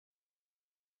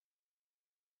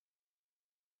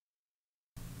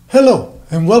Hello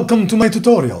and welcome to my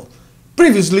tutorial.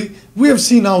 Previously, we have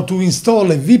seen how to install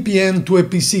a VPN to a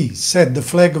PC, set the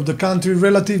flag of the country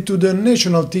relative to the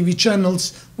national TV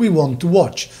channels we want to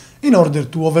watch, in order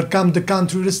to overcome the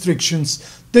country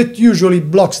restrictions that usually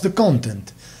blocks the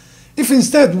content. If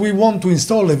instead we want to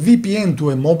install a VPN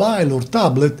to a mobile or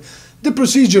tablet, the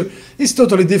procedure is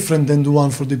totally different than the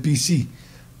one for the PC.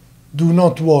 Do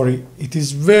not worry, it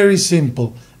is very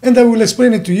simple, and I will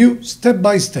explain it to you step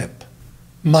by step.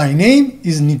 My name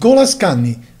is Nicola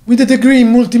Scanni. With a degree in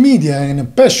multimedia and a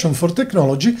passion for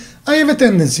technology, I have a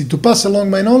tendency to pass along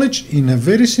my knowledge in a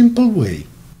very simple way.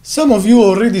 Some of you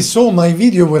already saw my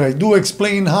video where I do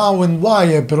explain how and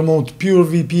why I promote Pure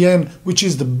VPN, which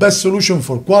is the best solution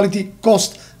for quality,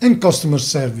 cost and customer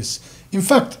service. In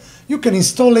fact, you can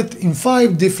install it in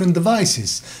 5 different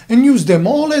devices and use them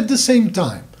all at the same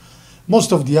time.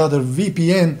 Most of the other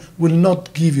VPN will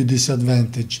not give you this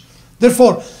advantage.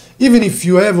 Therefore, even if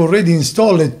you have already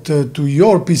installed it to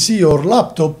your PC or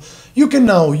laptop, you can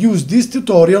now use this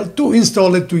tutorial to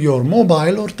install it to your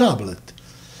mobile or tablet.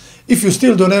 If you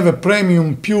still don't have a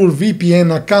Premium Pure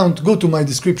VPN account, go to my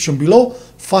description below,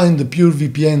 find the Pure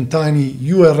VPN Tiny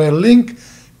URL link,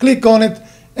 click on it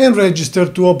and register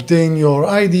to obtain your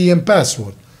ID and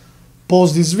password.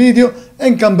 Pause this video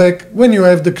and come back when you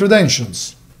have the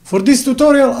credentials. For this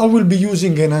tutorial I will be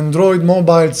using an Android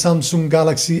mobile Samsung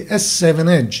Galaxy S7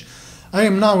 Edge. I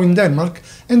am now in Denmark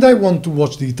and I want to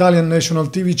watch the Italian national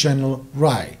TV channel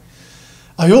Rai.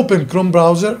 I open Chrome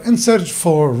browser and search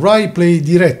for Rai Play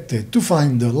Dirette to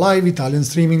find the live Italian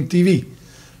streaming TV.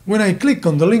 When I click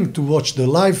on the link to watch the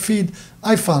live feed,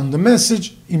 I found a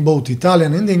message in both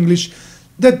Italian and English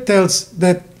that tells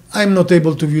that I'm not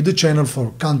able to view the channel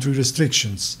for country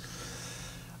restrictions.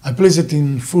 I place it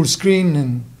in full screen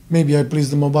and maybe I place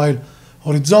the mobile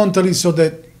horizontally so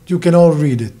that you can all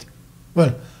read it.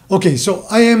 Well, okay, so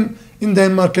I am in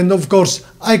Denmark and of course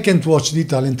I can't watch the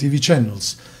Italian TV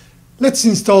channels. Let's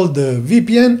install the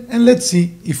VPN and let's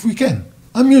see if we can.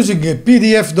 I'm using a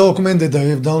PDF document that I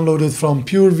have downloaded from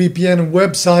Pure VPN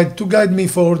website to guide me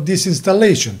for this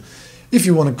installation. If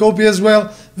you want a copy as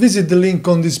well, visit the link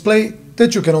on display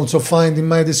that you can also find in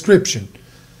my description.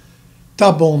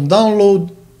 Tap on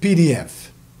Download PDF.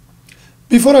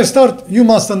 Before I start, you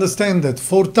must understand that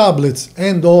for tablets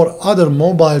and or other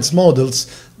mobiles models,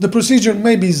 the procedure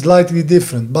may be slightly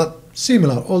different, but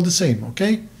similar all the same,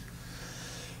 okay?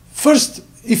 First,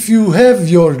 if you have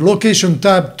your location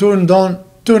tab turned on,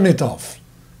 turn it off.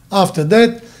 After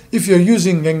that, if you're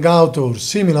using Hangout or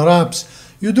similar apps,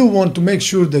 you do want to make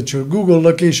sure that your Google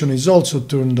location is also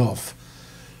turned off.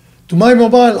 To my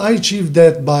mobile, I achieved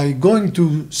that by going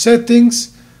to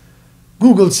Settings,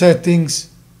 Google Settings,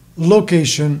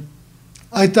 Location.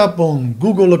 I tap on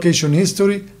Google Location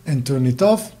History and turn it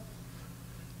off.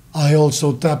 I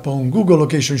also tap on Google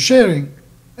Location Sharing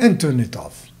and turn it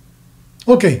off.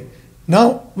 Okay,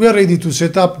 now we are ready to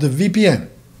set up the VPN.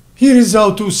 Here is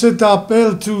how to set up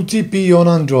L2TP on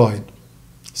Android.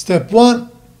 Step 1,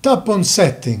 tap on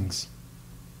Settings.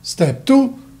 Step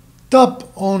 2, tap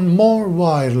on More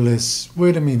Wireless.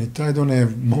 Wait a minute, I don't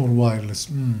have More Wireless.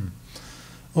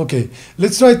 Okay,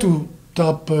 let's try to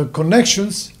tap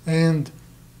Connections and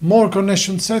More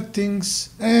Connection Settings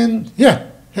and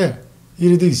here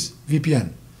it is,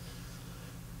 VPN.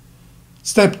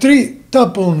 Step 3,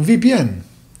 tap on VPN.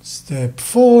 Step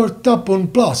 4, tap on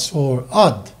plus or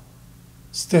add.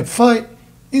 Step 5,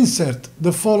 insert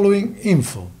the following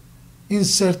info.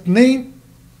 Insert name,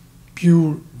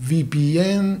 Pure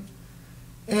VPN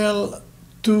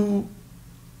L2TP.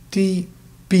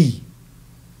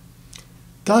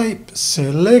 Type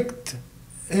select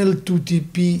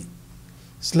L2TP/IPsec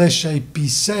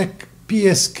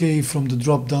PSK from the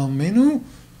drop-down menu.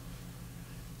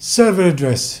 Server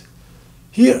address.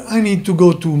 Here I need to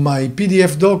go to my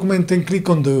PDF document and click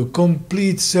on the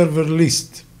complete server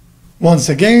list. Once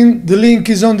again, the link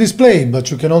is on display, but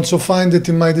you can also find it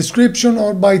in my description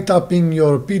or by tapping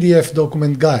your PDF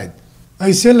document guide.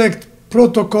 I select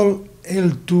Protocol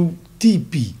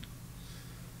L2TP.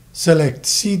 Select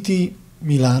City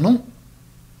Milano.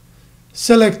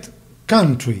 Select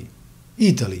Country,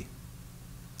 Italy.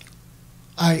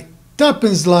 I tap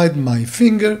and slide my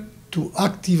finger to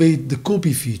activate the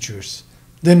copy features.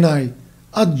 Then I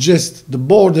adjust the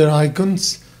border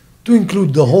icons to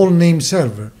include the whole name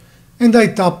server and I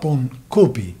tap on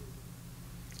Copy.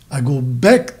 I go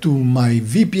back to my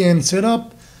VPN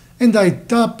setup and I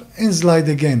tap and slide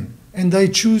again and I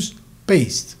choose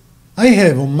Paste. I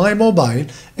have on my mobile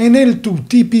an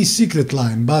L2TP secret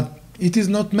line, but it is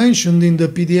not mentioned in the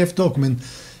PDF document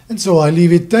and so I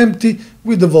leave it empty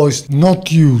with the voice not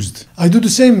used. I do the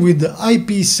same with the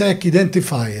IPsec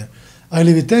identifier. I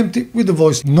leave it empty with the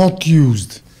voice not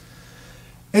used.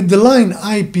 At the line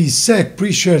IPsec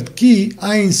pre-shared key,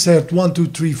 I insert 1, 2,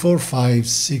 3, 4, 5,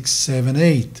 6, 7,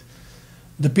 8.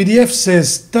 The PDF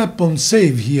says tap on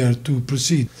save here to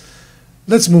proceed.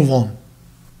 Let's move on.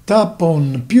 Tap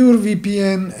on Pure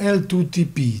VPN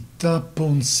L2TP. Tap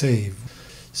on save.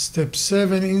 Step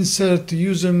 7. Insert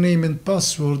username and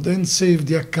password and save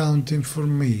the account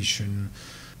information.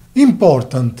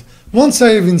 Important! Once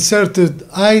I have inserted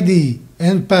ID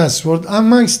and password, I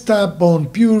must tap on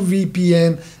Pure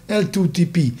VPN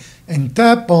L2TP and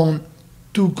tap on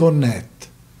to connect.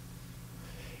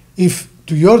 If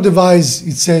to your device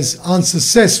it says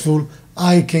unsuccessful,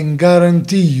 I can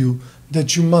guarantee you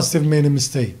that you must have made a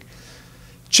mistake.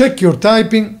 Check your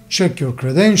typing, check your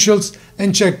credentials,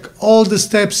 and check all the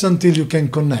steps until you can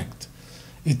connect.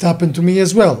 It happened to me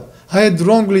as well. I had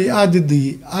wrongly added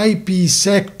the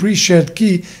IPsec pre-shared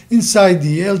key inside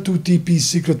the L2TP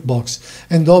secret box,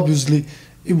 and obviously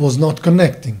it was not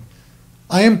connecting.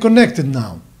 I am connected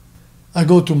now. I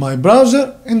go to my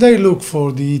browser and I look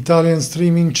for the Italian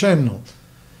streaming channel.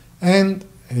 And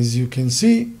as you can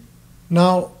see,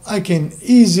 now I can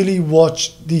easily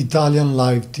watch the Italian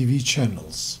live TV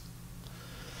channels.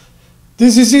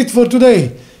 This is it for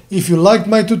today. If you liked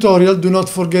my tutorial, do not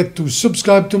forget to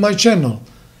subscribe to my channel.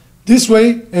 This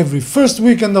way, every first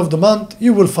weekend of the month,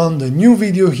 you will find a new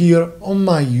video here on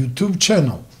my YouTube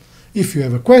channel. If you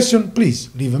have a question,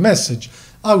 please leave a message.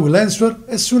 I will answer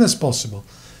as soon as possible.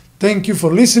 Thank you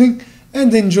for listening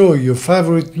and enjoy your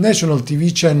favorite national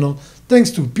TV channel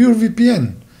thanks to Pure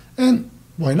VPN. And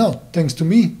why not, thanks to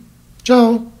me.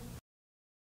 Ciao!